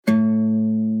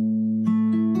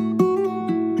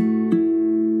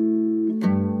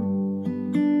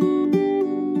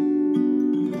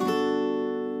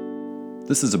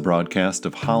This is a broadcast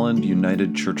of Holland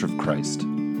United Church of Christ. At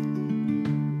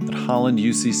Holland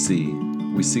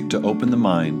UCC, we seek to open the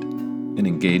mind and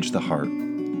engage the heart.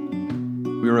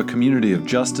 We are a community of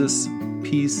justice,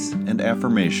 peace, and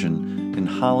affirmation in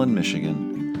Holland,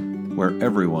 Michigan, where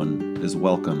everyone is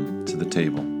welcome to the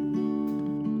table.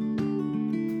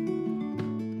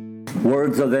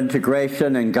 Words of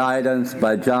Integration and Guidance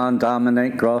by John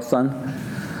Dominic Grosson.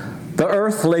 The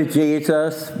earthly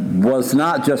Jesus was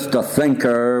not just a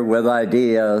thinker with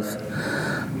ideas,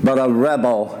 but a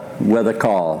rebel with a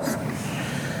cause.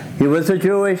 He was a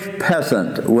Jewish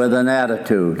peasant with an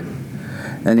attitude,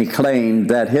 and he claimed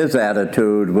that his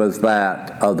attitude was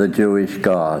that of the Jewish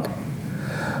God.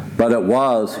 But it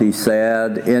was, he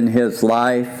said, in his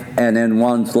life and in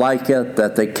ones like it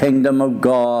that the kingdom of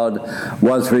God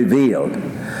was revealed,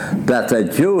 that the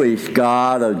Jewish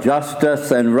God of justice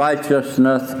and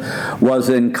righteousness was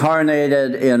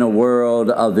incarnated in a world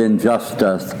of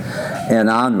injustice and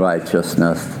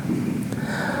unrighteousness.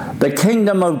 The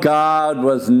kingdom of God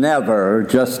was never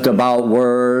just about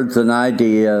words and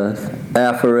ideas,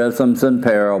 aphorisms and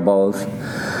parables,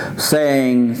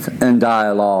 sayings and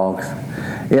dialogues.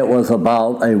 It was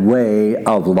about a way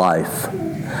of life.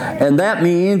 And that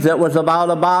means it was about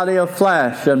a body of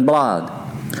flesh and blood.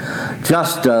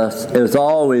 Justice is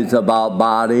always about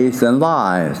bodies and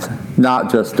lives, not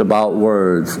just about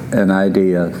words and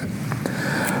ideas.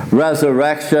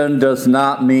 Resurrection does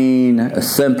not mean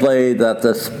simply that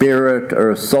the spirit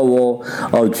or soul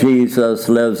of Jesus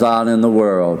lives on in the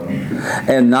world.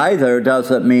 And neither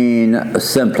does it mean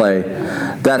simply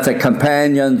that the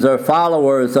companions or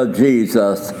followers of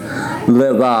Jesus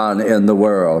live on in the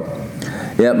world.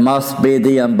 It must be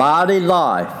the embodied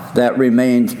life that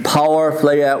remains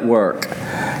powerfully at work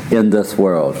in this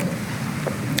world.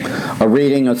 A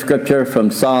reading of Scripture from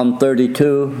Psalm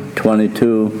 32,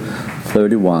 22,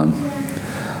 31.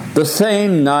 The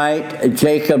same night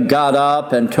Jacob got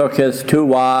up and took his 2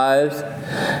 wives,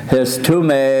 his 2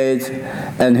 maids,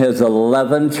 and his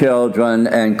 11 children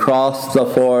and crossed the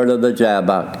ford of the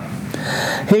Jabbok.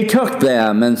 He took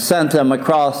them and sent them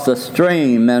across the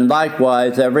stream and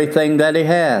likewise everything that he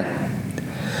had.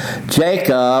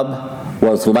 Jacob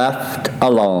was left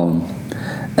alone,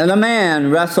 and a man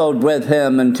wrestled with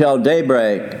him until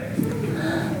daybreak.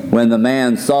 When the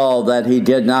man saw that he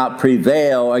did not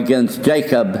prevail against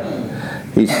Jacob,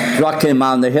 he struck him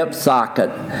on the hip socket,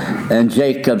 and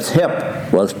Jacob's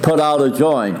hip was put out of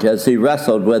joint as he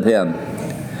wrestled with him.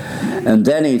 And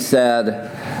then he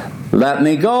said, "Let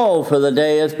me go, for the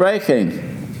day is breaking."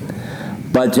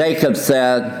 But Jacob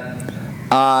said,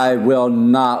 "I will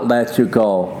not let you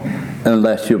go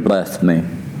unless you bless me."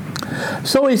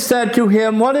 So he said to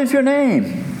him, "What is your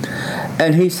name?"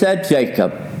 And he said,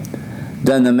 "Jacob."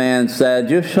 Then the man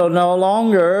said, "You shall no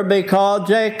longer be called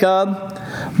Jacob,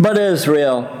 but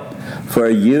Israel, for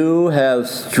you have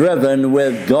striven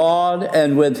with God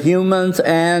and with humans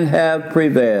and have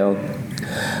prevailed."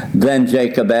 Then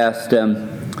Jacob asked him,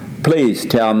 "Please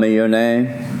tell me your name."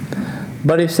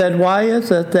 But he said, "Why is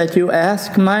it that you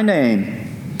ask my name?"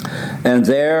 And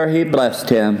there he blessed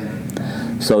him.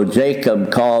 So Jacob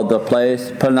called the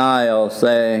place Peniel,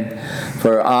 saying,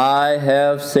 "For I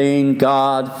have seen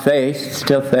God face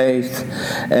to face,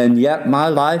 and yet my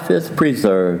life is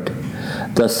preserved."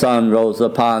 The sun rose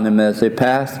upon him as he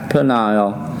passed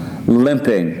Peniel,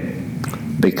 limping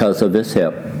because of his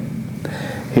hip.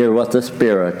 Hear what the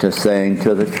Spirit is saying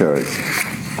to the church.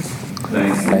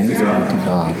 Thanks be to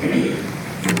God.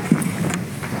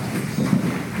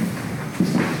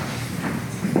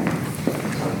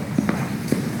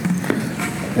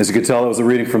 As you could tell, that was a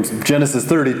reading from Genesis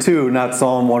 32, not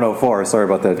Psalm 104. Sorry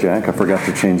about that, Jack. I forgot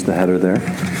to change the header there.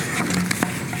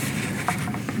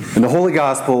 In the Holy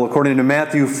Gospel, according to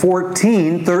Matthew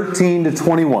 14, 13 to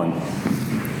 21.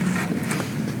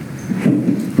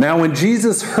 Now when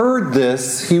Jesus heard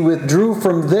this, he withdrew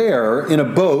from there in a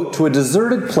boat to a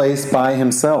deserted place by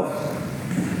himself.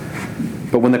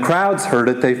 But when the crowds heard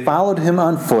it, they followed him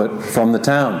on foot from the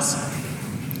towns.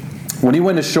 When he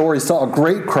went ashore, he saw a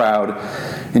great crowd,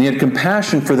 and he had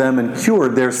compassion for them and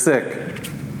cured their sick.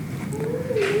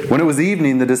 When it was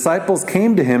evening, the disciples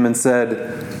came to him and said,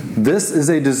 "This is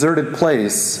a deserted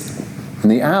place,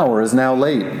 and the hour is now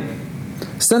late.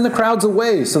 Send the crowds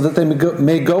away so that they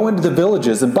may go into the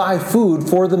villages and buy food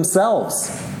for themselves."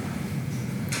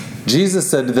 Jesus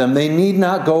said to them, "They need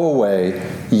not go away.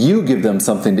 You give them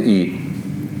something to eat."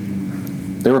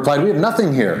 They replied, "We have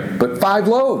nothing here but 5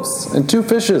 loaves and 2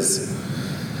 fishes.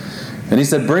 And he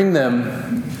said, "Bring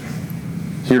them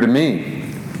here to me."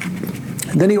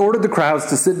 Then he ordered the crowds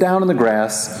to sit down in the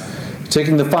grass,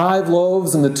 Taking the 5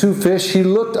 loaves and the 2 fish, he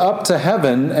looked up to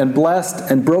heaven and blessed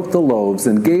and broke the loaves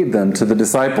and gave them to the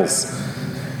disciples.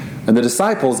 And the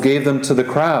disciples gave them to the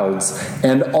crowds,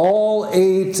 and all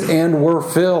ate and were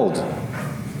filled.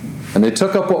 And they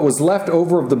took up what was left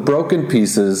over of the broken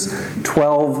pieces,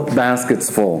 12 baskets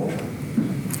full.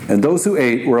 And those who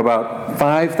ate were about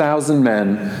 5,000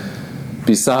 men,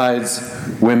 besides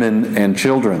women and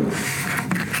children.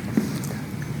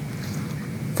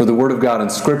 For the Word of God in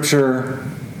Scripture,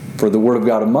 for the Word of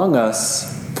God among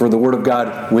us, for the Word of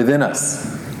God within us.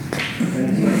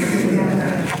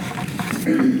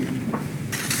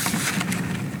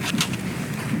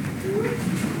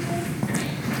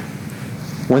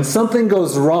 When something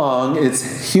goes wrong,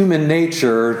 it's human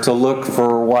nature to look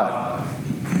for what?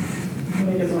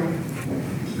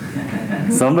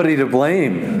 Somebody to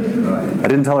blame. I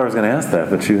didn't tell her I was going to ask that,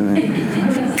 but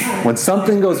when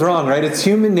something goes wrong, right, it's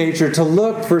human nature to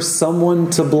look for someone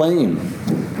to blame.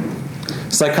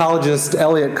 Psychologist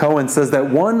Elliot Cohen says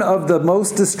that one of the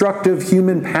most destructive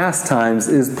human pastimes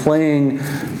is playing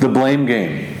the blame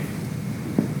game.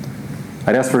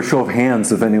 I'd ask for a show of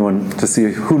hands of anyone to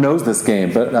see who knows this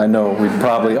game, but I know we'd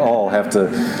probably all have to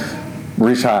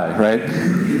reach high, right?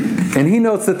 And he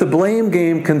notes that the blame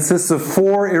game consists of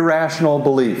 4 irrational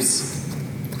beliefs.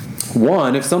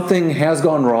 1, if something has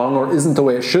gone wrong or isn't the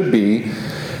way it should be,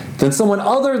 then someone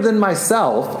other than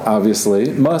myself,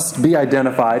 obviously, must be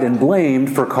identified and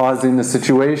blamed for causing the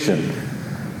situation.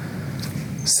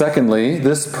 Secondly,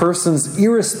 this person's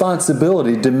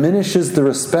irresponsibility diminishes the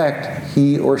respect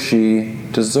he or she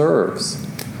deserves.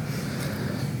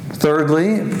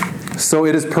 Thirdly, so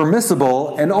it is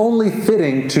permissible and only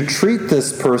fitting to treat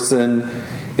this person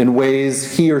in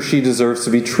ways he or she deserves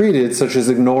to be treated, such as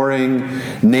ignoring,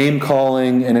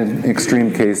 name-calling, and in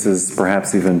extreme cases,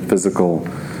 perhaps even physical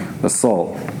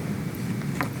assault.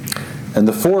 And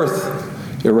the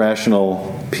 4th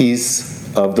irrational piece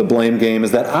of the blame game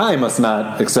is that I must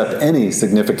not accept any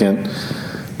significant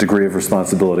degree of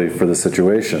responsibility for the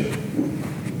situation.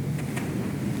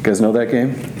 You guys know that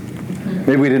game?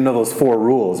 Maybe we didn't know those 4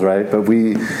 rules, right? But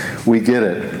we get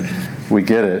it. We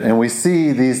get it. And we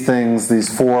see these things, these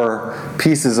 4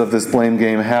 pieces of this blame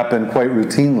game happen quite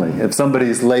routinely. If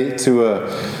somebody's late to a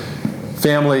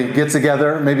family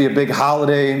get-together, maybe a big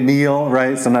holiday meal,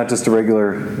 right? So not just a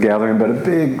regular gathering, but a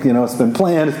big, it's been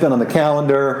planned, it's been on the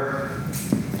calendar.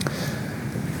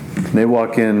 They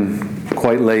walk in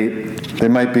quite late. They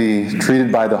might be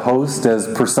treated by the host as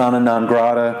persona non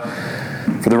grata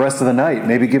for the rest of the night,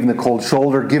 maybe given the cold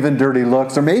shoulder, given dirty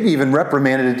looks, or maybe even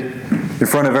reprimanded in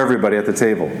front of everybody at the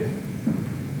table.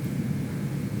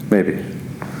 Maybe.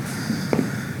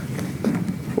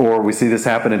 Or we see this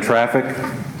happen in traffic.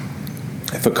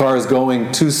 If a car is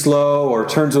going too slow or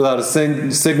turns without a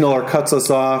signal or cuts us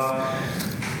off,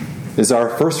 is our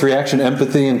first reaction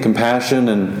empathy and compassion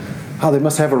and, they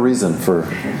must have a reason for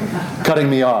cutting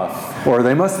me off, or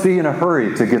they must be in a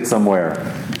hurry to get somewhere,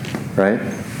 right?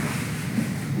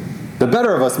 The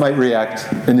better of us might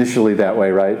react initially that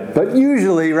way, right? But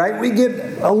usually, right, we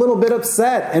get a little bit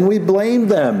upset and we blame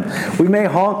them. We may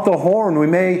honk the horn. We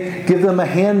may give them a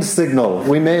hand signal.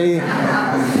 We may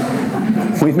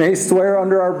swear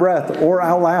under our breath or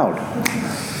out loud.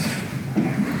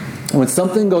 When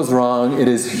something goes wrong, it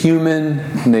is human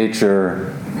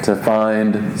nature to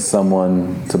find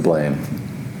someone to blame.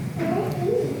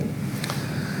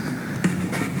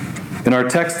 In our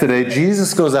text today,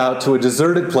 Jesus goes out to a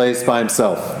deserted place by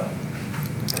himself.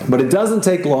 But it doesn't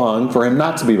take long for him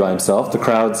not to be by himself. The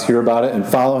crowds hear about it and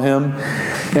follow him.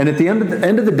 And at the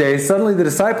end of the day, suddenly the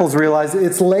disciples realize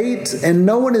it's late and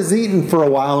no one has eaten for a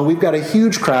while, and we've got a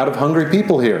huge crowd of hungry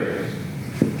people here.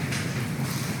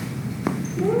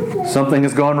 Something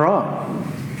has gone wrong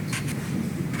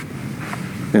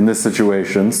in this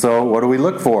situation. So what do we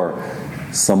look for?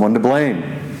 Someone to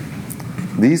blame.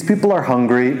 These people are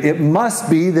hungry. It must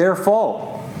be their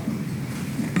fault.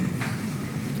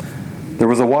 There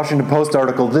was a Washington Post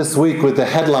article this week with the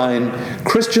headline,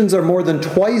 "Christians are more than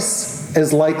twice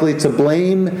as likely to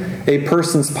blame a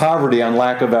person's poverty on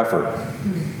lack of effort."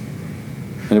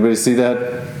 Anybody see that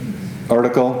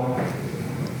article?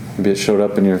 Maybe it showed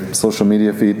up in your social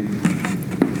media feed.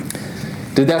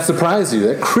 Did that surprise you,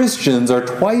 that Christians are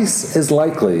twice as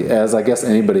likely as, I guess,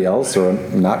 anybody else or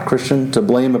a not Christian to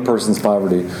blame a person's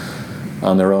poverty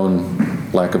on their own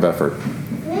lack of effort?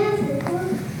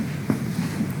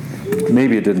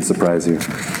 Maybe it didn't surprise you.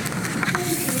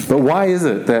 But why is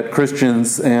it that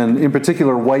Christians, and in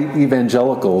particular white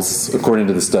evangelicals, according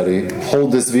to the study,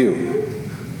 hold this view?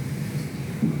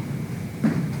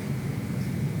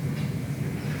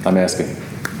 I'm asking.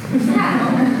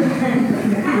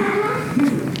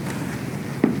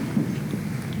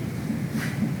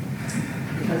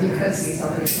 Because he's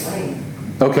somebody to blame.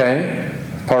 Okay.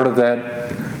 Part of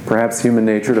that, perhaps human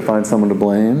nature to find someone to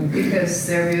blame. Because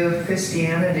their view of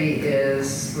Christianity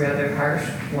is rather harsh,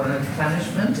 one of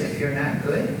punishment if you're not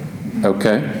good.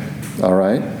 Okay. All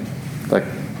right. That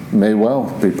may well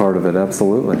be part of it,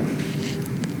 absolutely.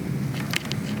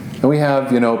 And we have,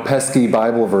 pesky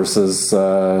Bible verses,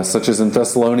 such as in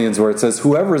Thessalonians, where it says,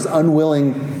 "Whoever is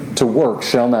unwilling to work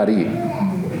shall not eat."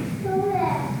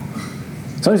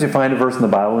 Sometimes you find a verse in the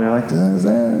Bible and you're like, does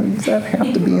that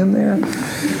have to be in there?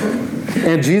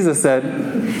 And Jesus said,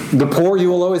 the poor you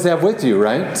will always have with you,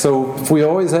 right? So if we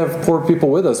always have poor people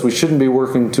with us, we shouldn't be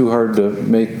working too hard to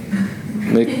make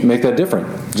that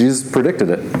different. Jesus predicted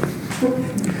it.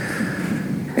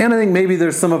 And I think maybe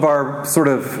there's some of our sort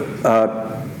of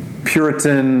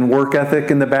Puritan work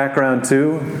ethic in the background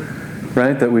too,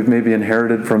 right? That we've maybe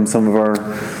inherited from some of our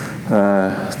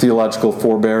theological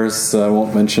forebears. I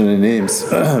won't mention any names.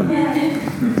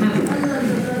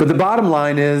 But the bottom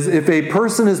line is, if a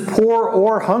person is poor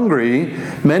or hungry,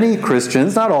 many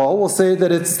Christians, not all, will say that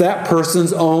it's that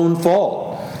person's own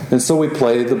fault. And so we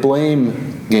play the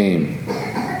blame game.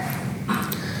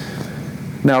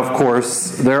 Now, of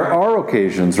course, there are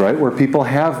occasions, right, where people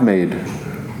have made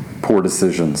poor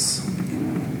decisions.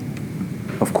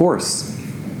 Of course.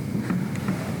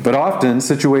 But often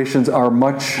situations are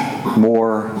much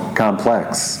more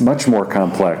complex.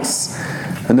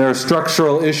 And there are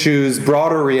structural issues,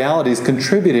 broader realities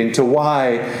contributing to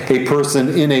why a person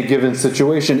in a given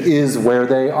situation is where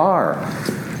they are.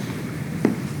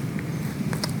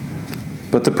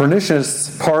 But the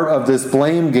pernicious part of this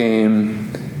blame game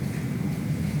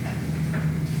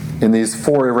in these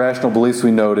 4 irrational beliefs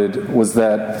we noted was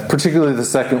that, particularly the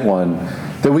second one,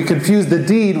 that we confuse the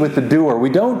deed with the doer. We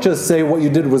don't just say what you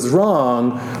did was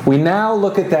wrong. We now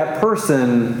look at that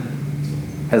person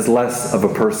as less of a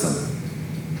person.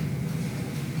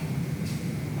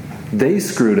 They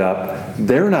screwed up.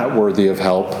 They're not worthy of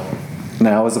help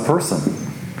now as a person.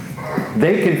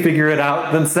 They can figure it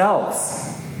out themselves.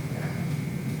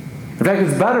 In fact,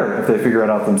 it's better if they figure it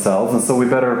out themselves, and so we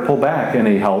better pull back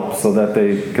any help so that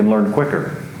they can learn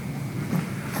quicker.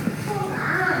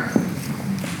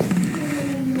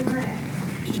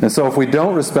 And so if we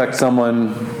don't respect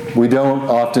someone, we don't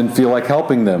often feel like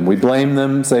helping them. We blame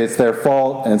them, say it's their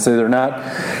fault, and say they're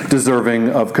not deserving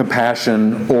of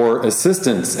compassion or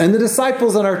assistance. And the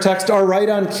disciples in our text are right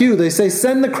on cue. They say,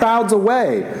 send the crowds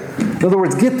away. In other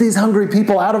words, get these hungry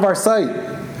people out of our sight,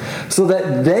 so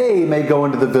that they may go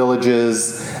into the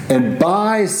villages and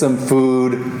buy some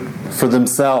food for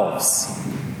themselves.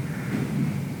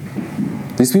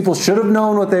 These people should have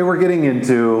known what they were getting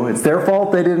into. It's their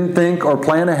fault they didn't think or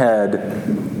plan ahead.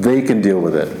 They can deal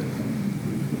with it.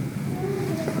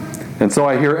 And so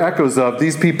I hear echoes of,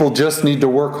 these people just need to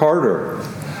work harder.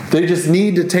 They just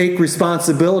need to take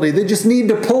responsibility. They just need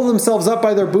to pull themselves up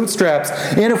by their bootstraps.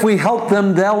 And if we help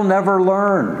them, they'll never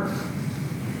learn.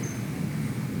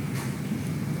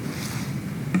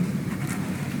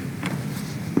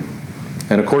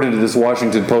 And according to this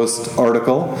Washington Post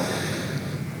article,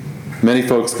 many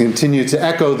folks continue to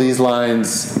echo these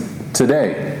lines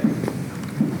today.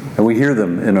 And we hear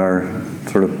them in our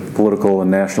sort of political and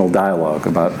national dialogue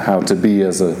about how to be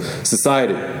as a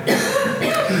society.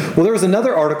 Well, there was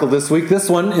another article this week, this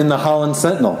one in the Holland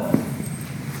Sentinel,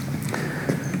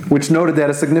 which noted that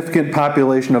a significant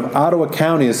population of Ottawa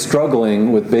County is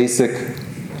struggling with basic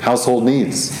household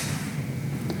needs.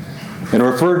 And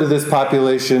referred to this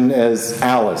population as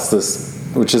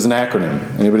ALICE, which is an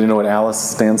acronym. Anybody know what ALICE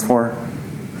stands for?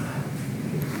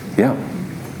 Yeah.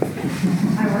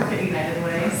 I work at United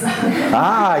Way. So.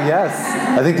 Yes.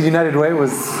 I think the United Way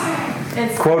was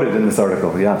quoted in this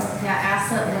article. Yeah. Yeah,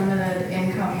 asset limited,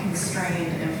 income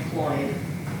constrained, employed.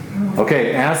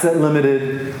 Okay, asset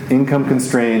limited, income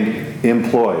constrained,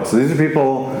 employed. So these are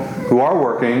people who are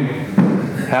working,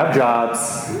 have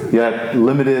jobs, yet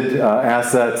limited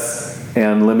assets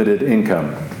and limited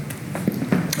income.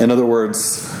 In other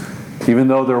words, even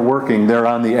though they're working, they're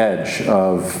on the edge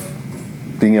of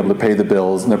being able to pay the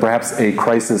bills, and they're perhaps a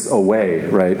crisis away,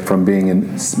 right, from being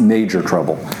in major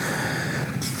trouble.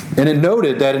 And it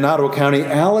noted that in Ottawa County,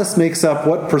 ALICE makes up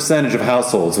what percentage of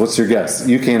households? What's your guess?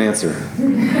 You can't answer.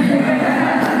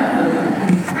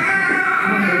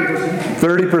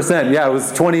 30%. Yeah, it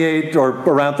was 28 or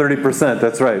around 30%.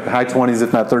 That's right. High 20s,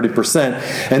 if not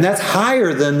 30%. And that's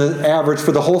higher than the average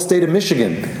for the whole state of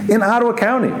Michigan in Ottawa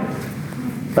County.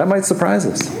 That might surprise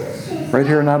us. Right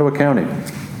here in Ottawa County.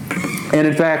 And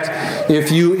in fact,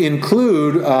 if you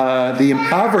include the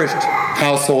impoverished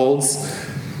households,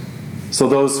 so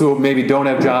those who maybe don't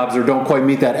have jobs or don't quite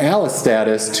meet that Alice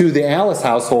status, to the Alice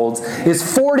households, is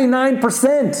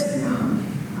 49%.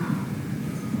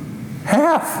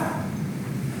 Half.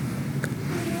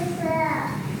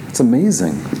 It's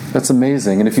amazing. That's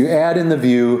amazing. And if you add in the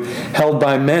view held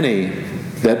by many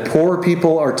that poor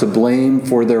people are to blame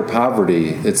for their poverty,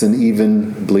 it's an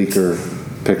even bleaker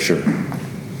picture.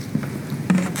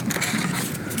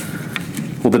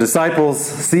 Well, the disciples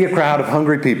see a crowd of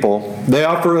hungry people. They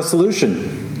offer a solution.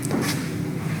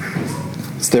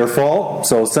 It's their fault,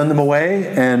 so send them away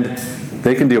and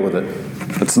they can deal with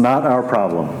it. It's not our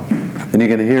problem. And you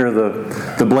can hear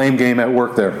the blame game at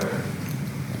work there.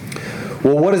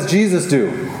 Well, what does Jesus do?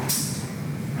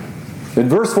 In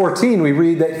verse 14, we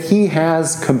read that he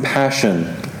has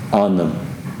compassion on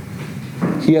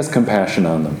them. He has compassion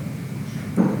on them.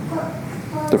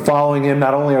 They're following him.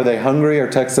 Not only are they hungry, our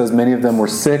text says many of them were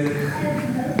sick,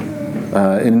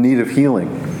 in need of healing.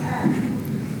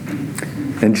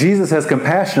 And Jesus has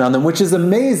compassion on them, which is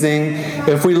amazing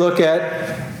if we look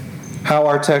at how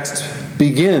our text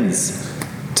begins.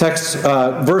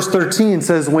 Verse 13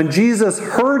 says, when Jesus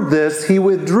heard this, he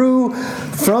withdrew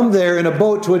from there in a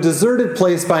boat to a deserted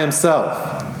place by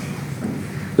himself.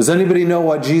 Does anybody know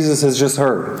what Jesus has just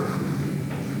heard?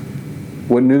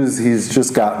 What news he's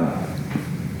just gotten?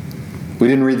 We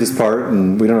didn't read this part,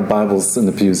 and we don't have Bibles in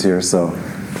the pews here, so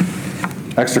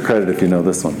extra credit if you know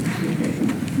this one.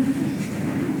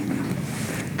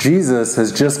 Jesus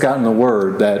has just gotten the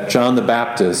word that John the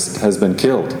Baptist has been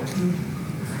killed.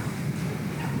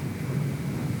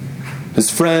 His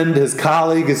friend, his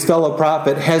colleague, his fellow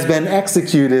prophet has been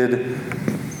executed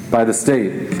by the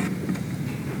state.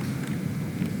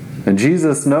 And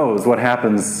Jesus knows what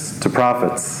happens to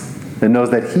prophets and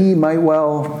knows that he might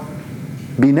well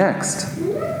be next.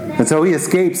 And so he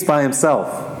escapes by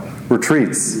himself,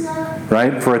 retreats,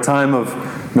 right? For a time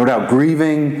of, no doubt,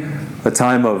 grieving, a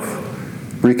time of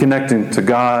reconnecting to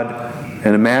God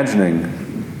and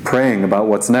imagining, praying about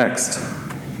what's next.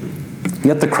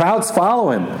 Yet the crowds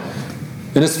follow him.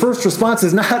 And his first response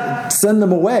is not send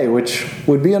them away, which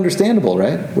would be understandable,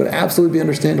 right? Would absolutely be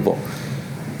understandable.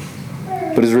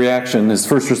 But his reaction, his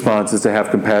first response is to have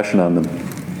compassion on them.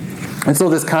 And so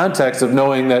this context of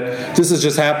knowing that this has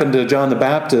just happened to John the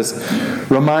Baptist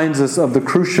reminds us of the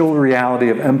crucial reality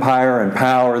of empire and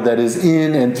power that is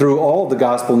in and through all the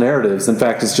gospel narratives. In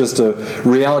fact, it's just a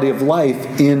reality of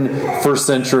life in first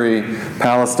century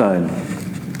Palestine.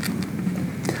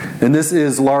 And this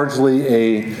is largely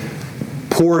a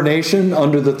poor nation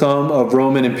under the thumb of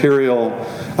Roman imperial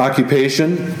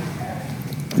occupation.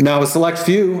 Now, a select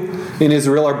few in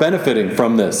Israel are benefiting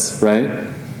from this, right?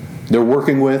 They're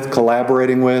working with,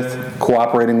 collaborating with,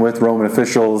 cooperating with Roman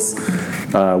officials,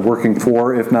 working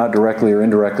for, if not directly or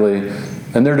indirectly,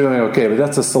 and they're doing okay, but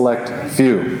that's a select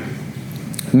few.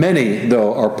 Many,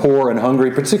 though, are poor and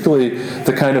hungry, particularly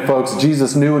the kind of folks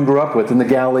Jesus knew and grew up with in the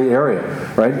Galilee area,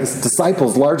 right? His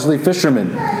disciples, largely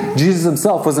fishermen. Jesus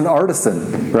himself was an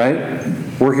artisan, right?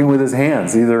 Working with his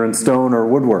hands, either in stone or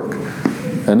woodwork.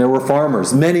 And there were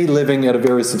farmers, many living at a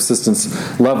very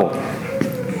subsistence level.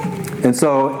 And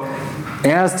so,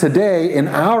 as today, in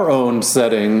our own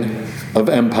setting of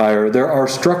empire, there are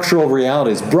structural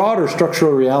realities, broader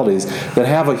structural realities, that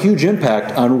have a huge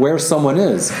impact on where someone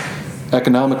is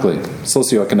economically,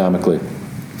 socioeconomically.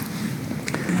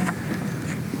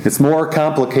 It's more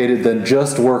complicated than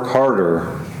just work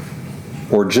harder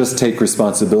or just take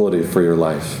responsibility for your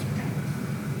life.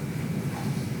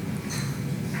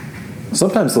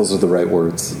 Sometimes those are the right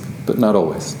words, but not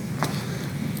always.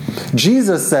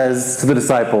 Jesus says to the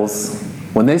disciples,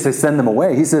 when they say send them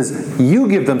away, he says, you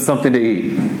give them something to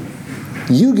eat.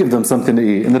 You give them something to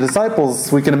eat. And the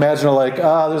disciples, we can imagine, are like,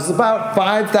 there's about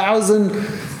 5,000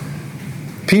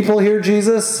 people here,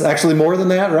 Jesus. Actually more than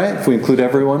that, right? If we include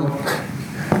everyone.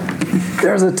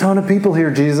 There's a ton of people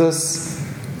here, Jesus.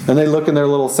 And they look in their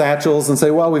little satchels and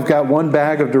say, well, we've got 1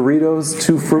 bag of Doritos,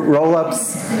 2 fruit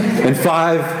roll-ups, and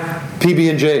 5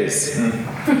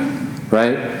 PB&Js.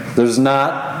 Right? There's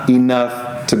not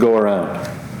enough to go around.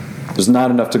 There's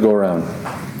not enough to go around.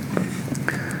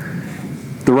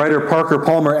 The writer Parker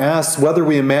Palmer asks whether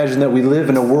we imagine that we live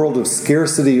in a world of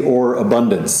scarcity or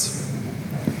abundance.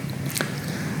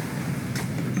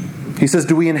 He says,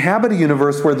 do we inhabit a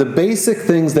universe where the basic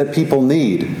things that people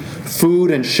need,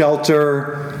 food and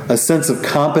shelter, a sense of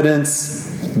competence,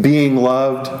 being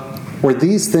loved, where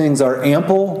these things are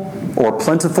ample or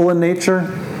plentiful in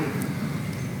nature?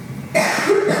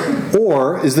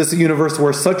 Or is this a universe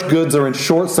where such goods are in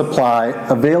short supply,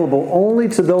 available only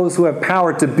to those who have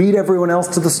power to beat everyone else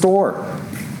to the store?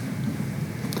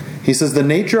 He says the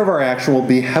nature of our action will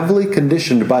be heavily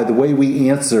conditioned by the way we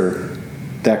answer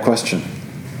that question.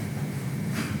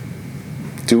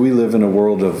 Do we live in a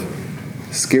world of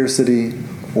scarcity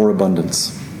or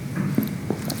abundance?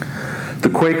 The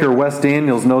Quaker Wes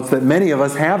Daniels notes that many of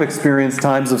us have experienced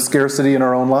times of scarcity in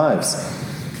our own lives.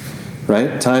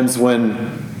 Right? Times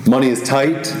when money is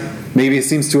tight, maybe it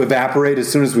seems to evaporate as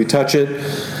soon as we touch it,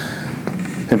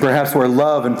 and perhaps where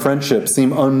love and friendship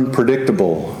seem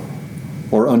unpredictable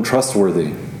or untrustworthy,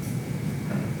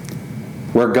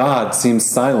 where God seems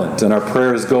silent and our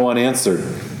prayers go unanswered.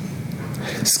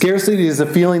 Scarcity is a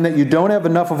feeling that you don't have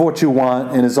enough of what you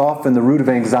want and is often the root of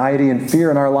anxiety and fear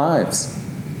in our lives.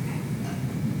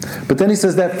 But then he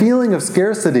says that feeling of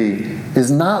scarcity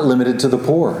is not limited to the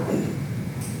poor.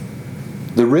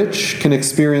 The rich can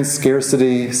experience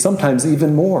scarcity sometimes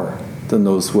even more than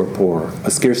those who are poor.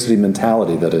 A scarcity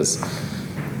mentality, that is.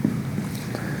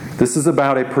 This is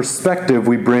about a perspective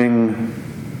we bring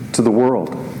to the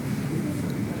world.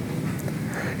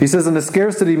 He says in the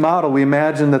scarcity model, we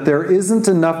imagine that there isn't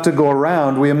enough to go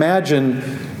around. We imagine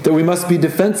that we must be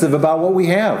defensive about what we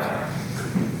have.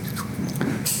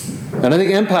 And I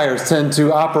think empires tend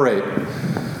to operate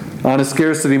on a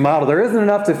scarcity model. There isn't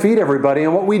enough to feed everybody,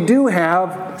 and what we do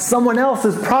have, someone else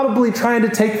is probably trying to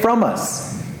take from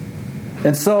us.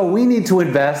 And so we need to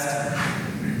invest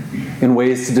in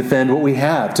ways to defend what we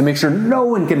have, to make sure no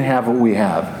one can have what we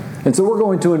have. And so we're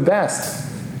going to invest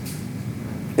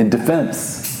in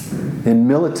defense, in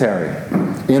military,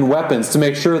 in weapons, to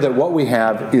make sure that what we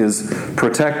have is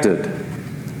protected.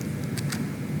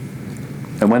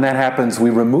 And when that happens, we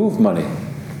remove money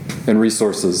and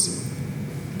resources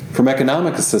from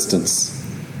economic assistance,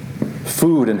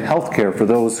 food and health care for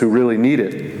those who really need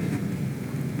it.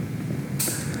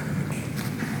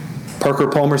 Parker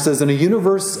Palmer says, in a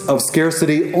universe of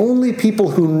scarcity, only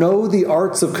people who know the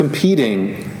arts of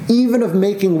competing, even of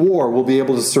making war, will be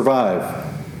able to survive.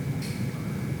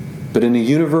 But in a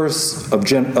universe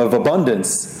of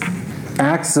abundance,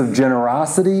 acts of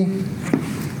generosity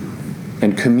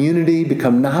and community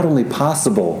become not only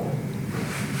possible,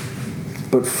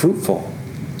 but fruitful.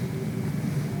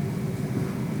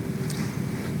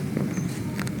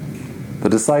 The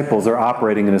disciples are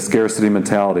operating in a scarcity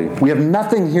mentality. We have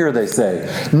nothing here, they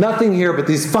say. Nothing here but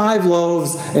these 5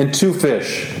 loaves and 2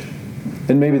 fish.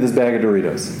 And maybe this bag of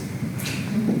Doritos.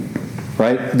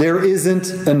 Right? There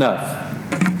isn't enough.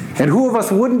 And who of us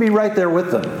wouldn't be right there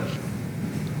with them?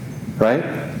 Right?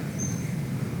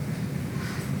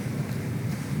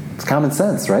 It's common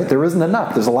sense, right? There isn't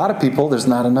enough. There's a lot of people, there's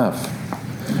not enough.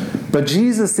 But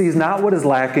Jesus sees not what is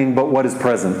lacking, but what is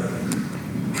present.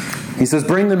 He says,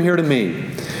 bring them here to me.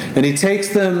 And he takes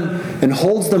them and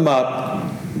holds them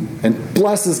up and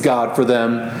blesses God for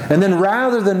them. And then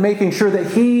rather than making sure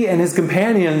that he and his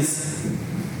companions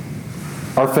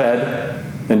are fed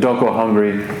and don't go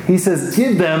hungry, he says,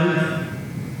 give them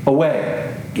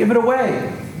away. Give it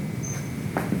away.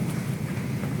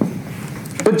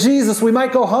 But Jesus, we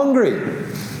might go hungry.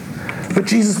 But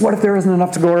Jesus, what if there isn't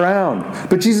enough to go around?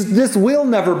 But Jesus, this will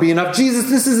never be enough. Jesus,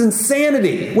 this is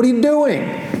insanity. What are you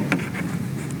doing?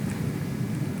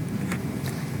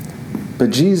 But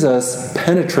Jesus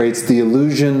penetrates the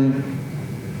illusion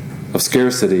of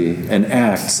scarcity and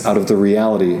acts out of the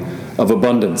reality of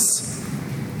abundance.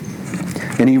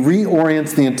 And he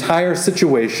reorients the entire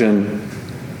situation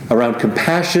around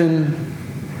compassion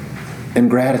and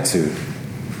gratitude.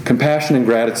 Compassion and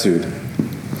gratitude.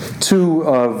 2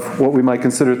 of what we might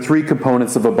consider 3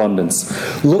 components of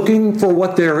abundance. Looking for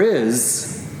what there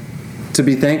is to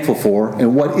be thankful for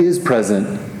and what is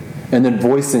present, and then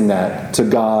voicing that to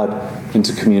God and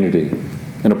to community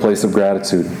in a place of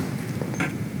gratitude.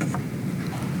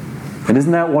 And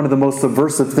isn't that one of the most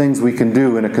subversive things we can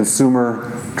do in a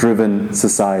consumer-driven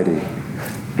society,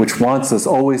 which wants us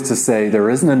always to say there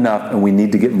isn't enough and we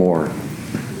need to get more?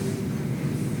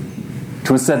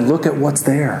 To instead look at what's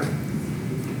there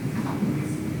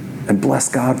and bless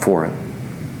God for it.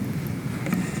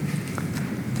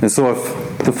 And so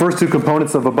if the first 2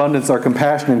 components of abundance are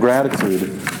compassion and gratitude,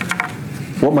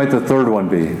 what might the third one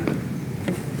be?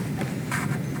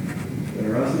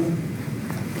 Generosity?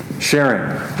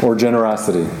 Sharing or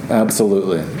generosity.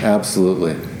 Absolutely.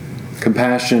 Absolutely.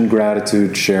 Compassion,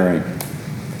 gratitude, sharing.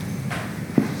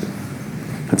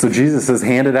 And so Jesus says,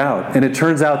 hand it out. And it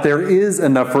turns out there is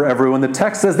enough for everyone. The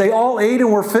text says they all ate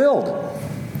and were filled.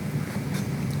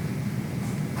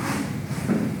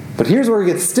 But here's where it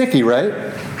gets sticky,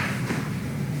 right?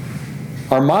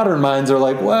 Our modern minds are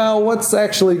like, well, what's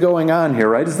actually going on here,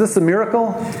 right? Is this a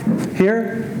miracle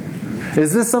here?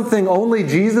 Is this something only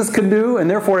Jesus could do, and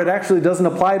therefore it actually doesn't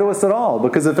apply to us at all?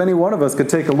 Because if any one of us could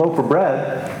take a loaf of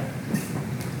bread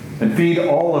and feed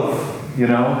all of,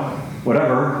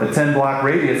 whatever, a 10-block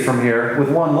radius from here with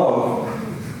one loaf,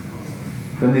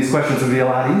 then these questions would be a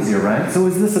lot easier, right? So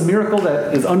is this a miracle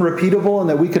that is unrepeatable and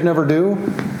that we could never do?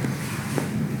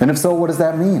 And if so, what does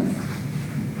that mean?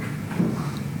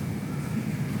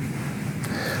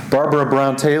 Barbara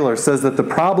Brown Taylor says that the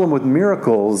problem with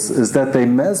miracles is that they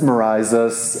mesmerize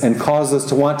us and cause us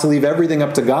to want to leave everything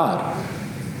up to God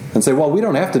and say, well, we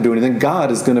don't have to do anything.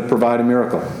 God is going to provide a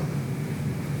miracle.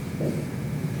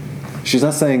 She's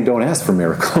not saying don't ask for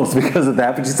miracles because of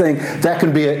that, but she's saying that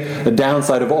can be a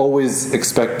downside of always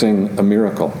expecting a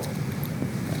miracle.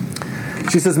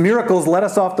 She says miracles let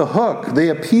us off the hook. They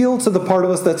appeal to the part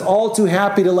of us that's all too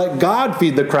happy to let God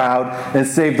feed the crowd and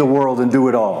save the world and do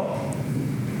it all.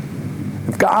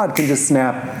 If God can just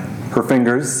snap her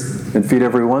fingers and feed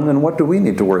everyone, then what do we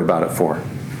need to worry about it for?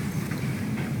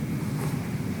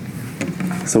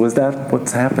 So is that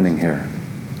what's happening here?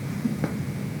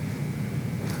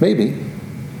 Maybe.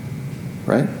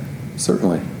 Right?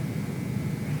 Certainly.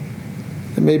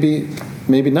 And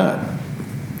maybe not.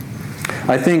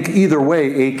 I think either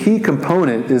way, a key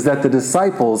component is that the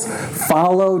disciples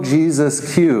follow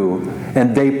Jesus' cue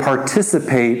and they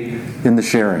participate in the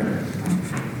sharing.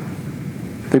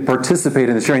 They participate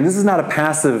in the sharing. This is not a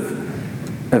passive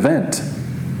event.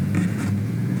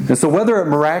 And so whether it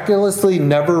miraculously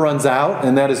never runs out,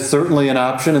 and that is certainly an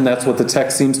option, and that's what the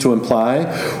text seems to imply,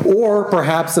 or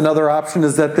perhaps another option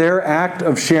is that their act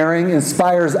of sharing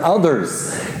inspires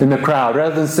others in the crowd,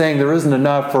 rather than saying there isn't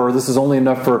enough, or this is only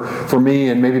enough for me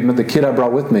and maybe the kid I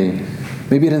brought with me.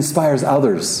 Maybe it inspires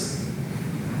others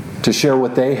to share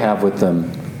what they have with them,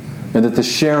 and that the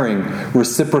sharing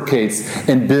reciprocates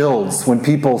and builds when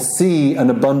people see an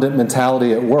abundant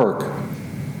mentality at work.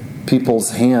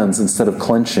 People's hands, instead of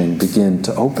clenching, begin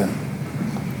to open.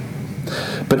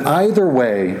 But either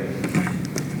way,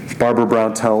 Barbara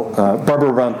Brown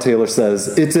Taylor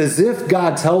says, it's as if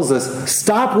God tells us,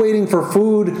 stop waiting for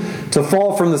food to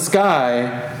fall from the sky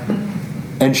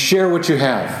and share what you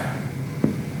have.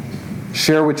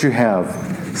 Share what you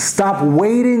have. Stop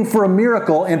waiting for a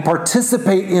miracle and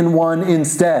participate in one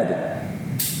instead.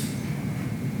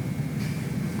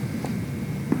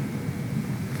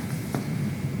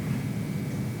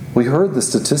 We heard the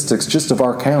statistics just of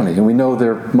our county, and we know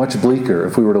they're much bleaker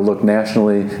if we were to look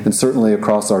nationally and certainly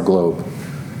across our globe,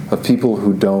 of people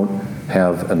who don't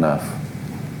have enough.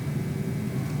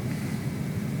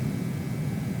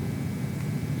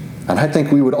 And I think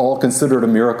we would all consider it a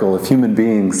miracle if human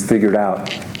beings figured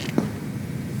out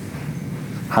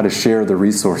how to share the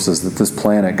resources that this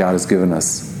planet God has given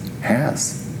us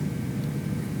has.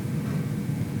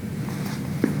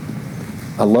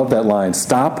 I love that line.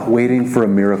 Stop waiting for a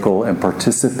miracle and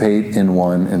participate in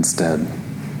one instead.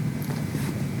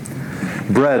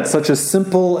 Bread, such a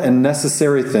simple and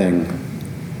necessary thing.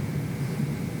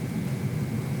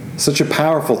 Such a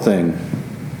powerful thing.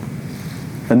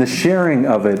 And the sharing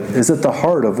of it is at the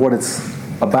heart of what it's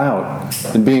about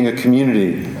in being a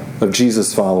community of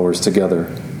Jesus followers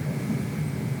together.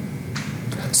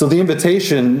 So the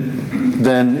invitation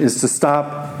then is to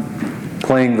stop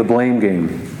playing the blame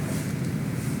game.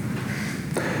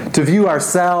 To view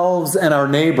ourselves and our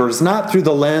neighbors not through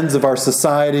the lens of our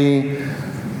society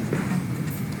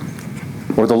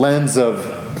or the lens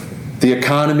of the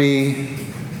economy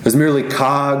as merely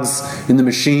cogs in the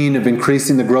machine of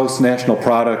increasing the gross national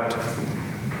product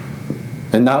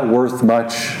and not worth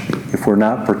much if we're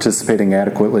not participating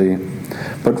adequately.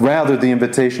 But rather the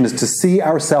invitation is to see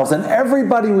ourselves and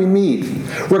everybody we meet,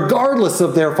 regardless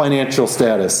of their financial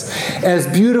status, as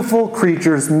beautiful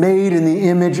creatures made in the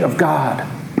image of God.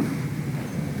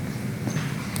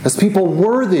 As people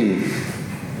worthy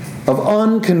of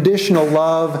unconditional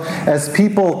love, as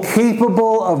people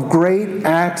capable of great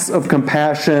acts of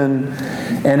compassion,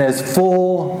 and as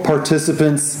full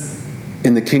participants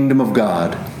in the kingdom of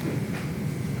God,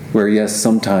 where, yes,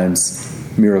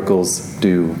 sometimes miracles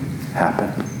do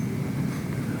happen.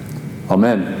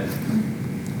 Amen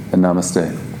and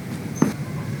namaste.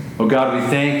 Oh God, we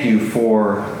thank you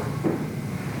for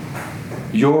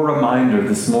your reminder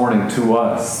this morning to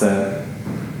us that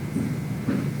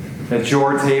at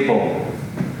your table,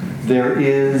 there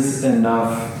is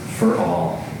enough for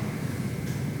all.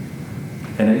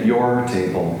 And at your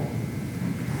table,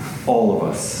 all of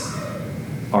us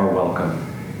are welcome.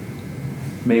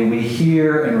 May we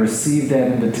hear and receive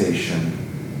that invitation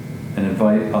and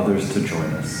invite others to join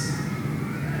us.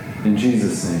 In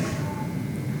Jesus' name,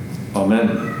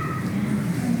 amen.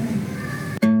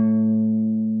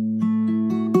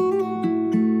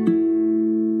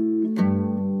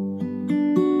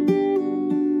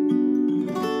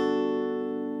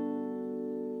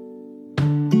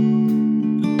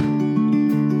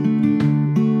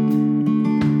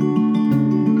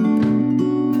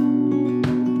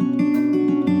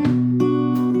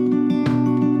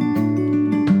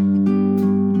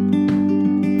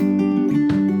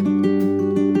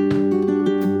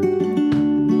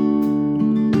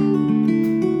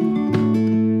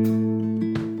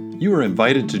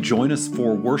 invited to join us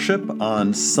for worship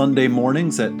on Sunday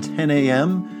mornings at 10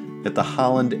 a.m. at the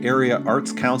Holland Area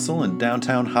Arts Council in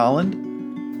downtown Holland.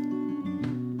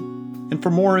 And for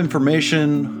more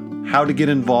information, how to get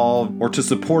involved, or to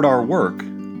support our work,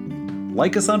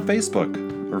 like us on Facebook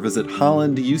or visit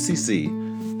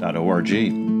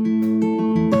hollanducc.org.